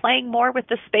start playing more with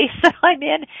the space that I'm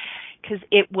in, because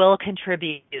it will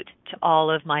contribute to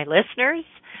all of my listeners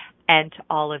and to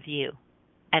all of you.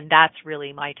 And that's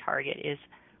really my target, is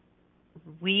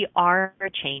we are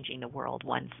changing the world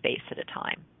one space at a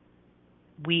time.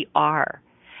 We are.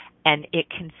 And it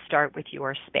can start with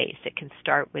your space. It can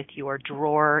start with your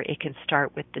drawer. It can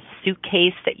start with the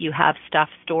suitcase that you have stuff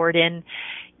stored in.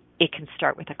 It can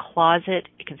start with a closet.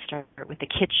 It can start with the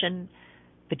kitchen.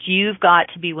 But you've got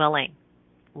to be willing,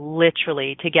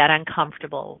 literally, to get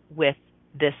uncomfortable with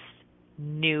this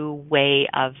new way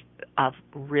of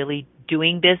really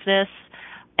doing business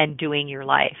and doing your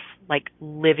life, like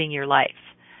living your life.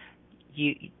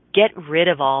 You get rid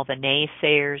of all the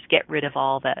naysayers, get rid of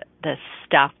all the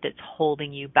stuff that's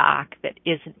holding you back, that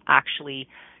isn't actually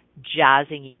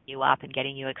jazzing you up and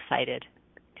getting you excited.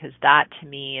 Because that, to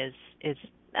me, is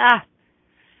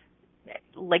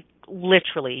like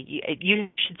literally, you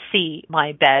should see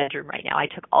my bedroom right now. I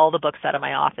took all the books out of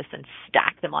my office and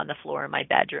stacked them on the floor in my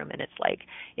bedroom, and it's like,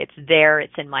 it's there,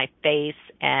 it's in my face.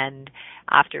 And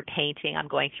after painting, I'm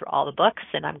going through all the books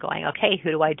and I'm going, okay,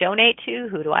 who do I donate to?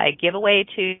 Who do I give away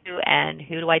to? And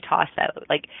who do I toss out?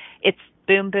 Like, it's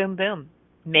boom, boom, boom.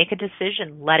 Make a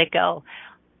decision. Let it go.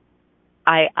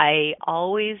 I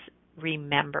always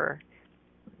remember,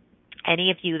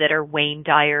 any of you that are Wayne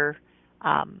Dyer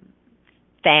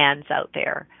fans out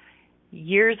there,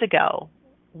 years ago,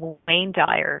 Wayne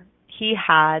Dyer, he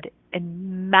had a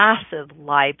massive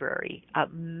library, a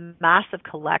massive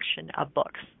collection of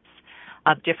books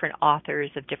of different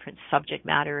authors, of different subject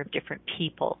matter, of different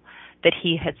people that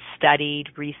he had studied,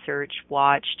 researched,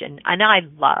 watched, and I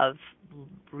love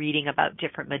reading about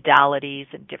different modalities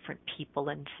and different people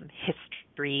and some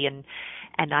history, and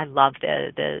I love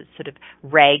the sort of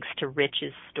rags to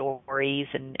riches stories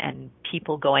and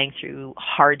people going through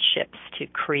hardships to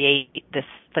create this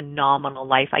phenomenal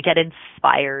life. I get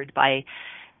inspired by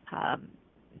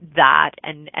that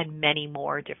and many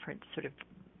more different sort of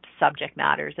subject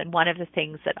matters. And one of the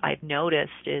things that I've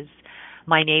noticed is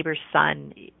my neighbor's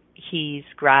son, he's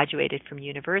graduated from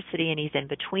university and he's in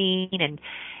between, and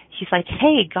he's like,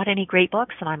 hey, got any great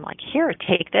books? And I'm like, here,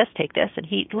 take this. And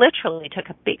he literally took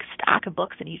a big stack of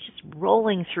books and he's just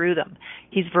rolling through them.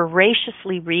 He's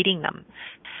voraciously reading them.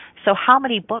 So how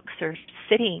many books are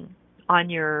sitting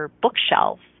on your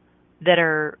bookshelf that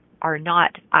are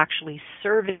not actually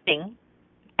serving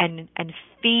and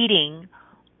feeding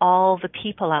all the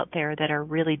people out there that are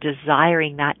really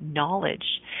desiring that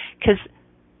knowledge? Because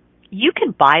you can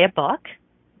buy a book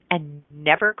and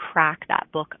never crack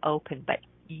that book open, but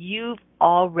you've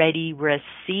already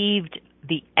received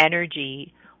the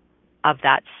energy of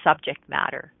that subject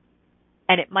matter.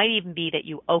 And it might even be that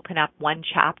you open up one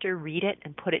chapter, read it,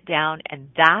 and put it down, and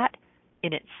that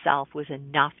in itself was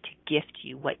enough to gift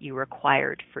you what you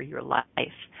required for your life.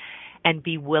 And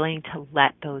be willing to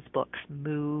let those books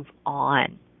move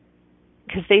on,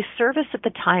 because they serve us at the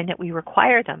time that we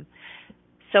require them.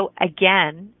 So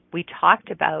again, we talked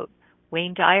about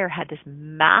Wayne Dyer had this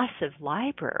massive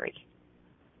library.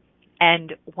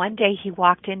 And one day he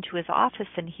walked into his office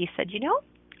and he said,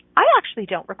 I actually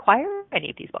don't require any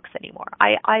of these books anymore.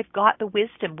 I've got the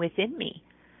wisdom within me.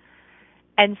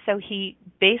 And so he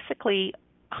basically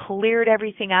cleared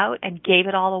everything out and gave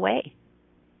it all away.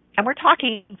 And we're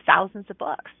talking thousands of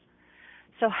books.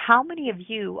 So how many of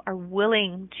you are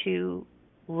willing to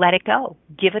let it go,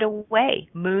 give it away,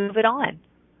 move it on,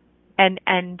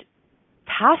 and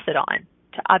pass it on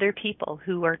to other people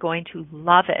who are going to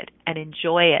love it and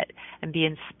enjoy it and be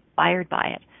inspired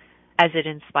by it as it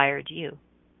inspired you?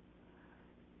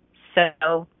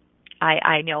 So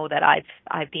I know that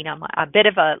I've been on a bit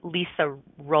of a Lisa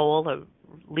roll, a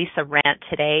Lisa rant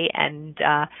today, and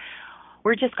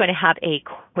we're just going to have a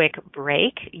quick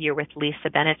break. You're with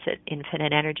Lisa Bennett at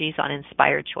Infinite Energies on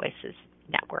Inspired Choices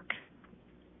Network.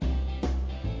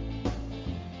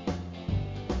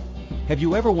 Have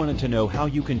you ever wanted to know how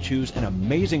you can choose an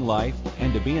amazing life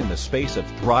and to be in the space of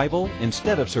thrival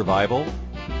instead of survival?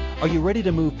 Are you ready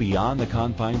to move beyond the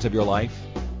confines of your life?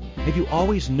 Have you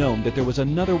always known that there was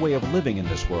another way of living in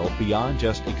this world beyond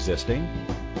just existing?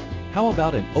 How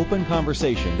about an open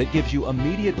conversation that gives you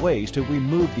immediate ways to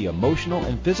remove the emotional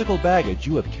and physical baggage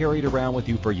you have carried around with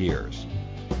you for years?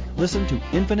 Listen to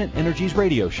Infinite Energies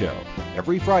Radio Show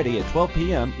every Friday at 12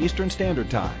 p.m. Eastern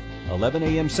Standard Time, 11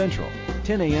 a.m. Central,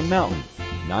 10 a.m. Mountain,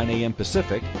 9 a.m.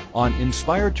 Pacific on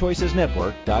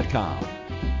InspiredChoicesNetwork.com.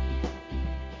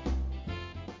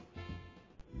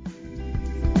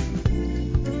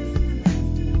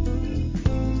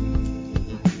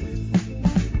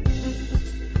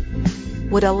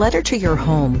 Would a letter to your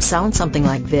home sound something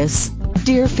like this?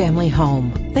 Dear Family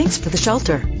Home, thanks for the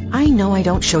shelter. I know I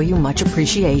don't show you much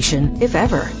appreciation, if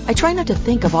ever. I try not to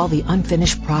think of all the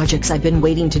unfinished projects I've been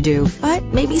waiting to do, but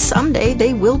maybe someday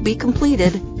they will be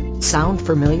completed. Sound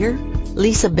familiar?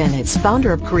 Lisa Bennett,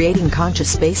 founder of Creating Conscious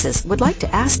Spaces, would like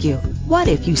to ask you, what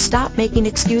if you stopped making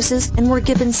excuses and were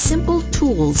given simple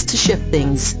tools to shift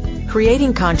things?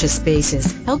 Creating Conscious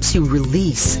Spaces helps you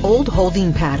release old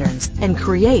holding patterns and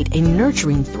create a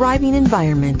nurturing, thriving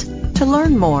environment. To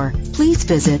learn more, please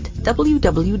visit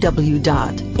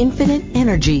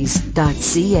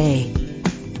www.infiniteenergies.ca.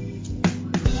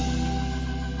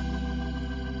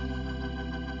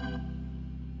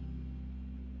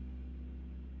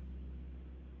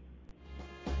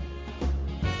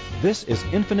 This is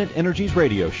Infinite Energies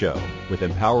Radio Show with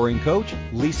empowering coach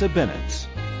Lisa Bennett.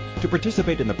 To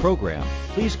participate in the program,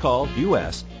 please call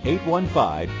U.S.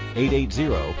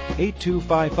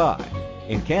 815-880-8255.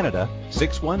 In Canada,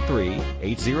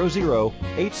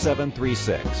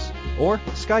 613-800-8736. Or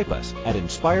Skype us at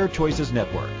Inspired Choices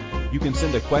Network. You can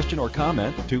send a question or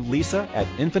comment to Lisa at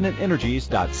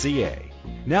infiniteenergies.ca.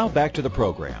 Now back to the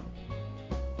program.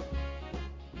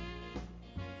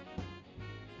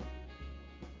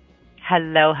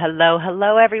 Hello,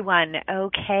 everyone.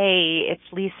 Okay, it's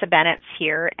Lisa Bennett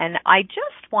here, and I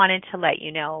just wanted to let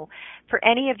you know, for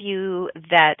any of you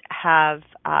that have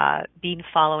been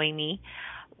following me,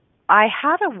 I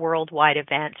have a worldwide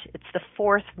event. It's the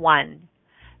fourth one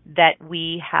that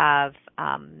we have.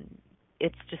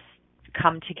 It's just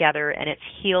come together, and it's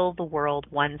Heal the World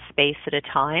One Space at a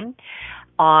Time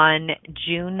on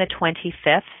June the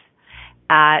 25th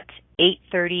at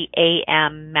 8:30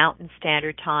 a.m. Mountain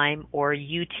Standard Time, or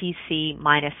UTC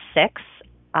minus 6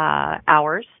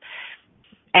 hours.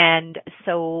 And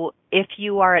so if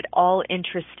you are at all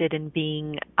interested in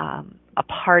being a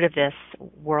part of this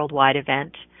worldwide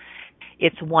event,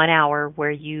 it's 1 hour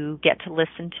where you get to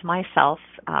listen to myself,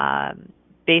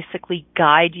 basically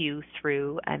guide you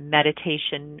through a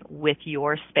meditation with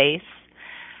your space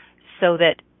so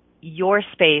that your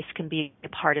space can be a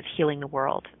part of healing the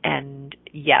world. And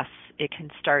yes, it can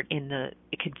start in the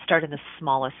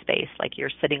smallest space, like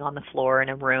you're sitting on the floor in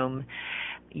a room.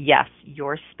 Yes,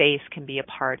 your space can be a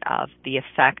part of the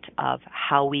effect of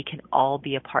how we can all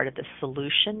be a part of the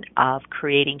solution of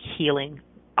creating healing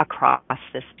across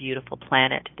this beautiful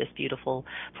planet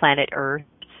Earth,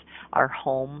 our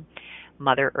home,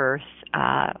 Mother Earth,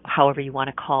 however you want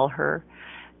to call her.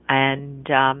 And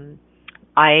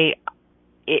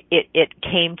it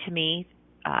came to me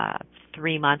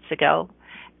 3 months ago,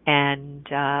 and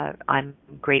I'm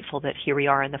grateful that here we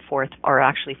are in the fourth, or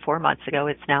actually 4 months ago.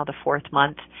 It's now the fourth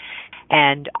month,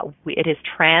 and it is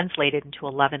translated into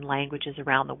 11 languages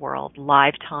around the world,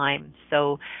 live time.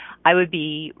 So I would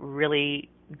be really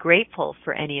grateful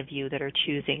for any of you that are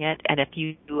choosing it. And if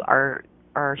you are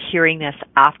hearing this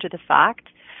after the fact,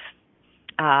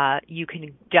 you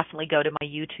can definitely go to my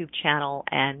YouTube channel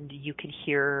and you can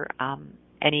hear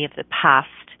any of the past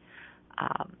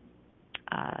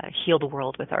Heal the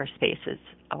World with Our Spaces,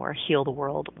 or Heal the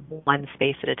World One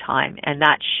Space at a Time. And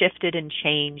that shifted and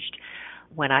changed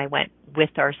when I went with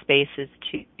Our Spaces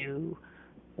to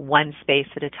one space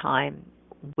at a time,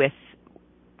 with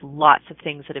lots of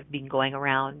things that have been going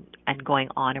around and going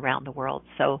on around the world.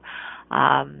 So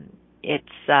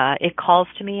it calls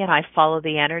to me, and I follow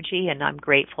the energy, and I'm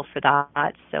grateful for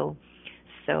that. So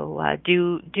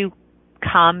do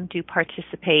come, do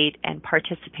participate, and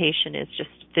participation is just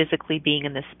physically being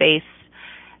in the space,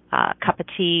 cup of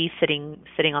tea,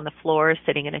 sitting on the floor,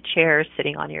 sitting in a chair,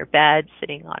 sitting on your bed,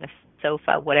 sitting on a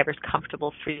sofa, whatever's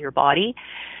comfortable for your body,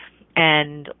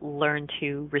 and learn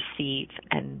to receive.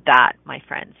 And that, my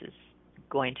friends, is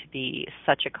going to be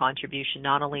such a contribution,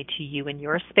 not only to you and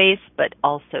your space, but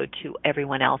also to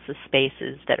everyone else's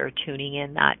spaces that are tuning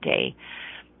in that day.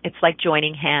 It's like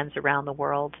joining hands around the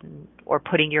world, or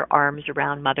putting your arms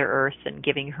around Mother Earth and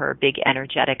giving her a big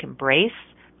energetic embrace,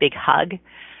 big hug.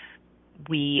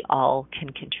 We all can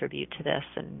contribute to this,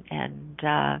 and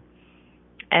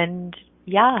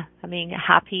yeah, I mean,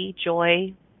 happy,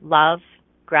 joy, love,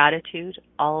 gratitude,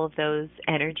 all of those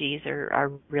energies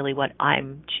are really what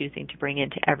I'm choosing to bring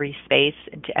into every space,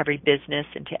 into every business,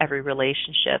 into every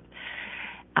relationship.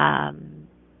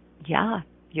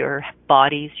 Your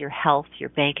bodies, your health, your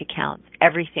bank accounts,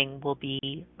 everything will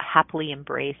be happily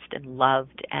embraced and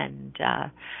loved. And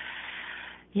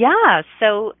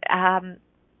so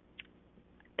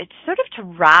it's sort of to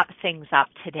wrap things up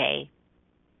today.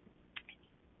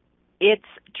 It's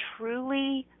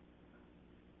truly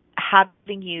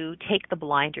having you take the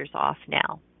blinders off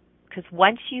now, because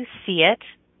once you see it,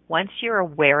 once you're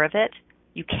aware of it,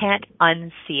 you can't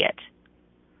unsee it.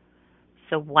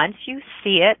 So once you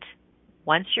see it,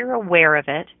 once you're aware of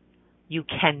it, you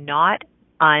cannot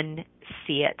unsee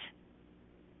it.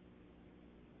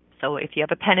 So if you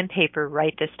have a pen and paper,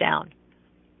 write this down.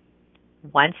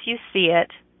 Once you see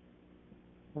it,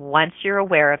 once you're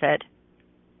aware of it,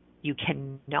 you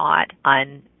cannot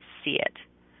unsee it.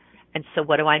 And so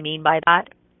what do I mean by that?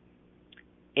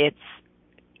 It's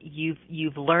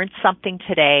you've learned something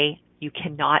today. You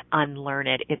cannot unlearn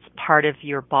it. It's part of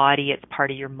your body. It's part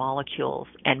of your molecules.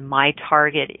 And my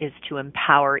target is to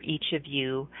empower each of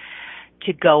you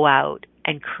to go out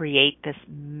and create this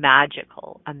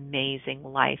magical, amazing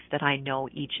life that I know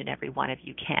each and every one of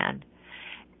you can.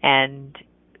 And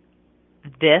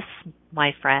this,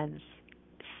 my friends,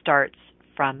 starts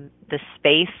from the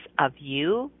space of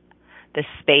you, the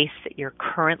space that you're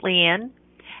currently in,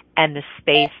 and the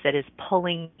space that is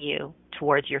pulling you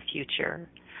towards your future.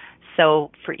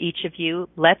 So for each of you,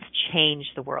 let's change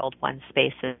the world one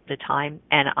space at a time.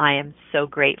 And I am so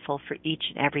grateful for each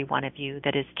and every one of you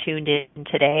that is tuned in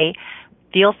today.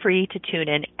 Feel free to tune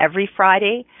in every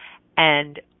Friday,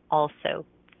 and also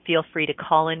feel free to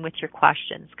call in with your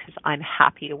questions, because I'm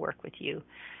happy to work with you.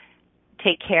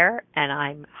 Take care, and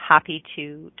I'm happy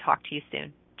to talk to you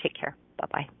soon. Take care.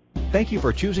 Bye-bye. Thank you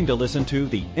for choosing to listen to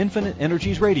the Infinite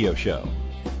Energies radio show.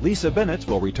 Lisa Bennett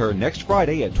will return next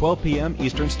Friday at 12 p.m.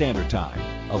 Eastern Standard Time,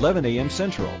 11 a.m.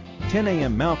 Central, 10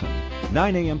 a.m. Mountain,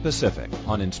 9 a.m. Pacific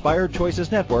on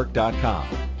InspiredChoicesNetwork.com.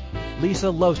 Lisa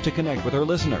loves to connect with her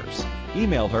listeners.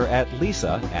 Email her at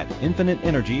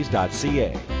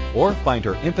lisa@infiniteenergies.ca or find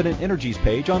her Infinite Energies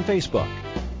page on Facebook.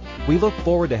 We look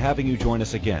forward to having you join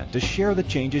us again to share the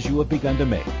changes you have begun to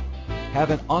make.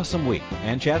 Have an awesome week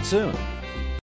and chat soon.